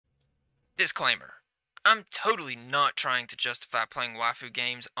Disclaimer. I'm totally not trying to justify playing waifu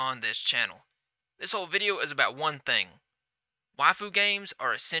games on this channel. This whole video is about one thing. Waifu games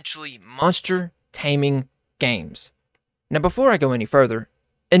are essentially monster taming games. Now before I go any further,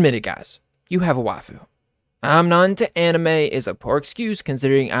 admit it guys, you have a waifu. I'm not into anime is a poor excuse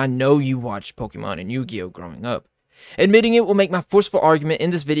considering I know you watched Pokemon and Yu-Gi-Oh growing up. Admitting it will make my forceful argument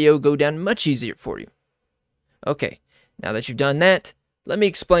in this video go down much easier for you. Okay, now that you've done that, let me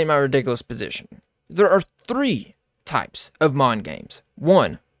explain my ridiculous position. There are 3 types of mon games.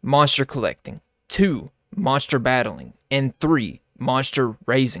 1. Monster collecting. 2. Monster battling. And 3. Monster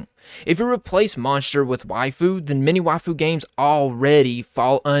raising. If you replace monster with waifu, then many waifu games already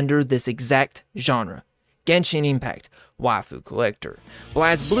fall under this exact genre. Genshin Impact, Waifu Collector.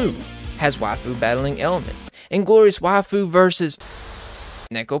 BlazBlue has waifu battling elements. Inglorious Waifu vs.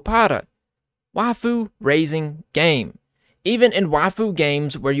 Nekopara, waifu raising game. Even in waifu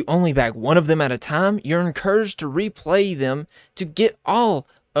games where you only bag one of them at a time, you're encouraged to replay them to get all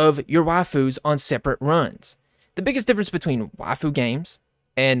of your waifus on separate runs. The biggest difference between waifu games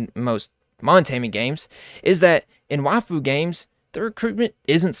and most MonTaming games is that in waifu games, the recruitment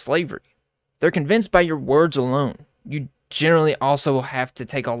isn't slavery. They're convinced by your words alone. You generally also have to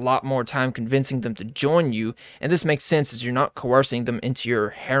take a lot more time convincing them to join you, and this makes sense as you're not coercing them into your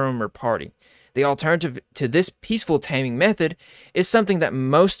harem or party. The alternative to this peaceful taming method is something that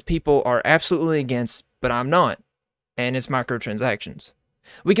most people are absolutely against, but I'm not, and it's microtransactions.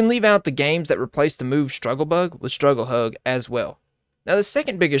 We can leave out the games that replace the move Struggle Bug with Struggle Hug as well. Now the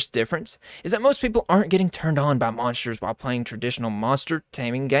second biggest difference is that most people aren't getting turned on by monsters while playing traditional monster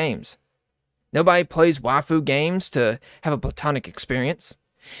taming games. Nobody plays waifu games to have a platonic experience.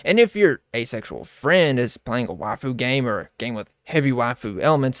 And if your asexual friend is playing a waifu game or a game with heavy waifu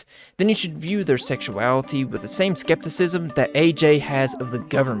elements, then you should view their sexuality with the same skepticism that AJ has of the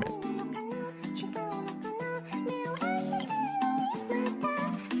government.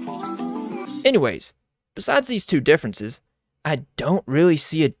 Anyways, besides these 2 differences, I don't really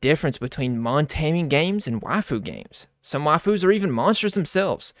see a difference between MonTaming games and waifu games. Some waifus are even monsters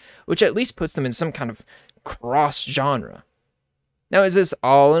themselves, which at least puts them in some kind of cross-genre. Now, is this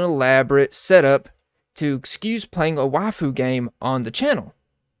all an elaborate setup to excuse playing a waifu game on the channel?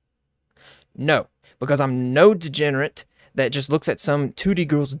 No, because I'm no degenerate that just looks at some 2D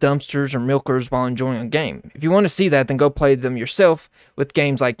girls' dumpsters or milkers while enjoying a game. If you want to see that, then go play them yourself with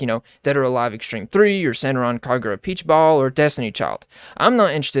games like, Dead or Alive Extreme 3, or Senran Kagura Peach Ball, or Destiny Child. I'm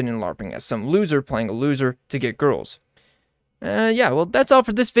not interested in LARPing as some loser playing a loser to get girls. Yeah, well, that's all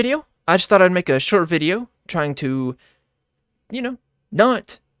for this video. I just thought I'd make a short video trying to,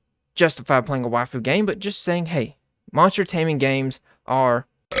 not justify playing a waifu game, but just saying, hey, monster taming games are...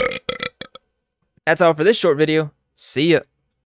 That's all for this short video. See ya.